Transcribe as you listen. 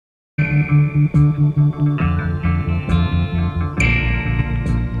Well,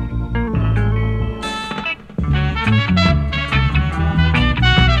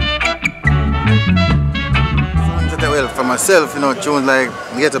 for myself, you know, tunes like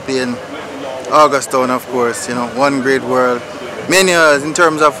Get Up in August Town, of course, you know, One Great World. Many others, in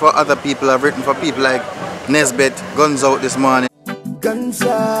terms of other people, I've written for people like Nesbeth, Guns Out This Morning. Guns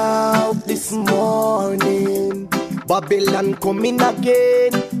out this morning, Babylon coming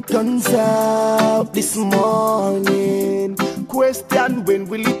again. Guns out this morning, question when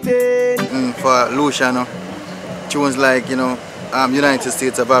will it end? For Luciano, tunes like, you know, United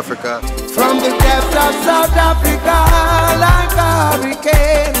States of Africa. From the depths of South Africa, like a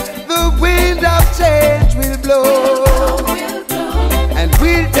hurricane, the wind of change will blow, and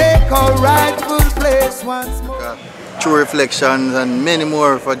we'll take our rightful place once more. True Reflections and many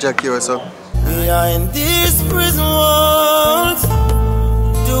more for Jah Cure. So we are in these prison walls,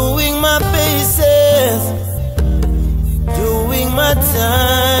 doing my paces, doing my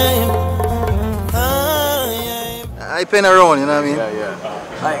time. I pen around, you know what I mean?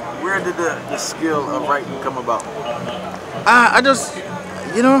 Yeah. Like, where did the skill of writing come about? I just,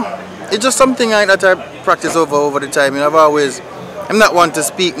 you know, it's just something that I practice over the time. You know, I'm not one to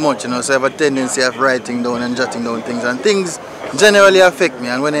speak much, you know, so I have a tendency of writing down and jotting down things, and things generally affect me,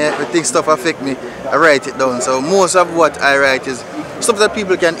 and when stuff affect me, I write it down. So most of what I write is stuff that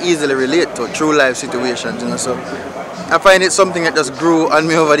people can easily relate to, true life situations, you know, so I find it something that just grew on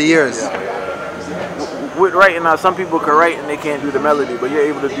me over the years. With writing now, some people can write and they can't do the melody, but you're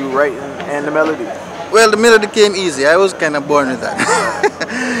able to do writing and the melody. Well, the melody came easy. I was kind of born with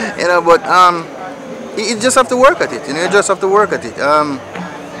that. You know, but you just have to work at it, you know, you just have to work at it.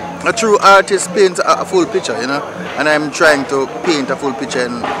 A true artist paints a full picture, you know, and I'm trying to paint a full picture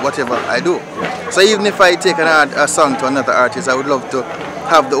in whatever I do. So even if I take a song to another artist, I would love to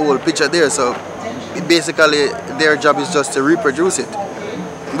have the whole picture there. So basically their job is just to reproduce it,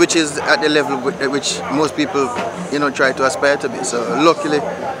 which is at the level at which most people, you know, try to aspire to be. So luckily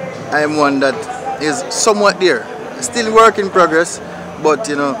I am one that is somewhat there. Still work in progress, but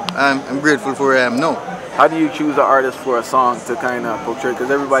you know, I'm grateful for where I am now. How do you choose an artist for a song to kind of portray?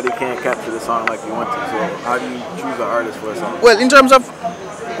 Because everybody can't capture the song like you want to. So how do you choose an artist for a song? Well, in terms of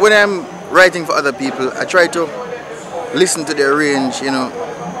when I'm writing for other people, I try to listen to their range, you know,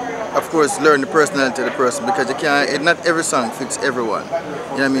 of course learn the personality of the person, because you can't, not every song fits everyone. You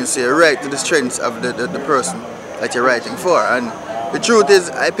know what I mean? So you write to the strengths of the person that you're writing for. And the truth is,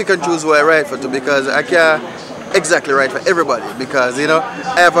 I pick and choose who I write for too, because I can't exactly write for everybody, because you know,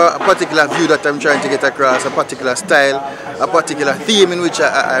 I have a particular view that I'm trying to get across, a particular style, a particular theme in which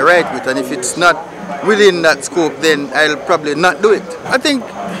I write with, and if it's not within that scope, then I'll probably not do it. I think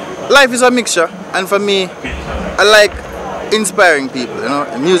life is a mixture, and for me, I like inspiring people, you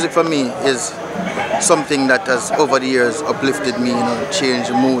know. Music for me is something that has over the years uplifted me, you know, changed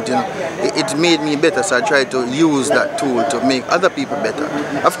the mood, you know. It made me better, so I try to use that tool to make other people better.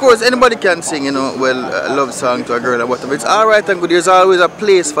 Of course, anybody can sing, you know, well, a love song to a girl or whatever. It's alright and good. There's always a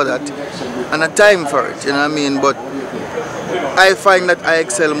place for that and a time for it, you know what I mean? But I find that I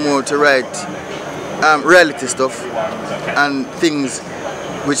excel more to write reality stuff and things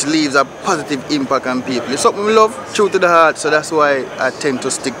which leaves a positive impact on people. It's something we love, true to the heart, so that's why I tend to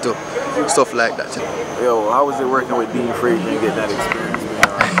stick to stuff like that. Yo, how was it working with Dean Fraser and get that experience?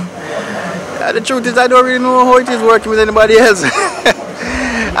 The truth is, I don't really know how it is working with anybody else.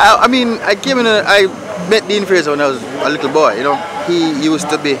 I mean, I met Dean Fraser when I was a little boy, you know. He used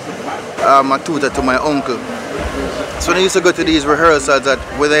to be a tutor to my uncle. So when I used to go to these rehearsals,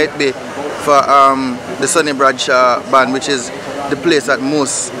 whether it be for the Sonny Bradshaw band, which is the place that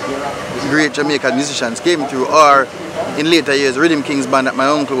most great Jamaican musicians came through, or in later years, Rhythm Kings band that my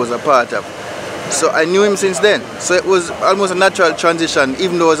uncle was a part of. So I knew him since then. So it was almost a natural transition,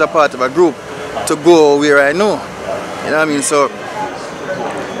 even though I was a part of a group, to go where I know. You know what I mean? So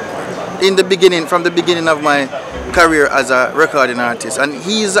in the beginning, from the beginning of my career as a recording artist, and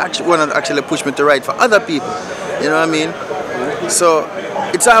he's actually one that actually pushed me to write for other people. You know what I mean? So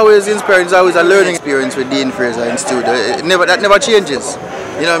it's always inspiring. It's always a learning experience with Dean Fraser in studio. That never changes.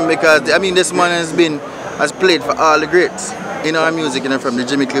 You know, because I mean, this man has played for all the greats in our music, you know, from the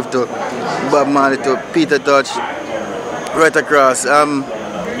Jimmy Cliff to Bob Marley to Peter Tosh, right across.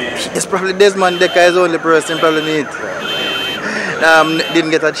 It's probably Desmond Dekker is the only person probably need.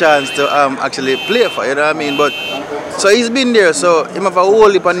 Didn't get a chance to actually play for, you know what I mean? But so he's been there, so he have a whole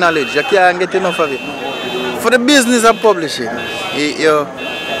heap of knowledge. You can't get enough of it. For the business of publishing, you know,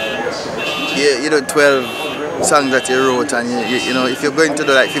 12 songs that he wrote, and you know, if you're going to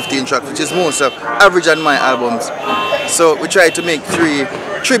do like 15 tracks, which is most of average on my albums, so we try to make 3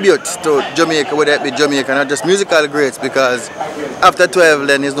 tributes to Jamaica, whether it be Jamaica, not just musical greats, because after 12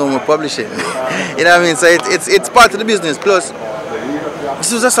 then there's no more publishing. You know what I mean? So it's part of the business. Plus,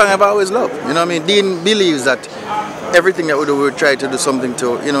 this is a song I've always loved. You know what I mean? Dean believes that everything that we do, we try to do something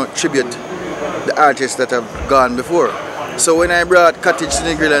to, you know, tribute the artists that have gone before. So when I brought Cottage to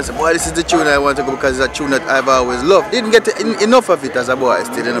the Grill, I said, boy, this is the tune I want to go, because it's a tune that I've always loved. Didn't get enough of it as a boy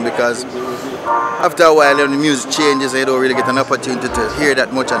still, you know, because after a while, when the music changes, I don't really get an opportunity to hear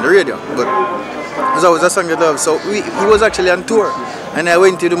that much on the radio. But it was always a song I love. So he was actually on tour, and I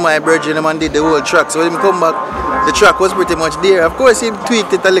went to do my Virgin and did the whole track. So when he come back, the track was pretty much there. Of course, he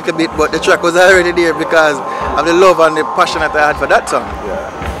tweaked it a little bit, but the track was already there because of the love and the passion that I had for that song.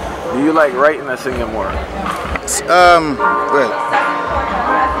 Yeah. Do you like writing or singing more? Well,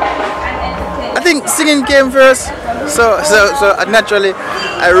 I think singing came first. So naturally,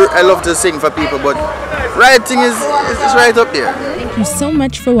 I love to sing for people, but writing is right up there. Thank you so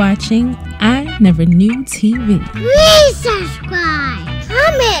much for watching I Never Knew TV. Please subscribe,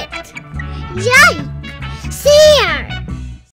 comment, like, share.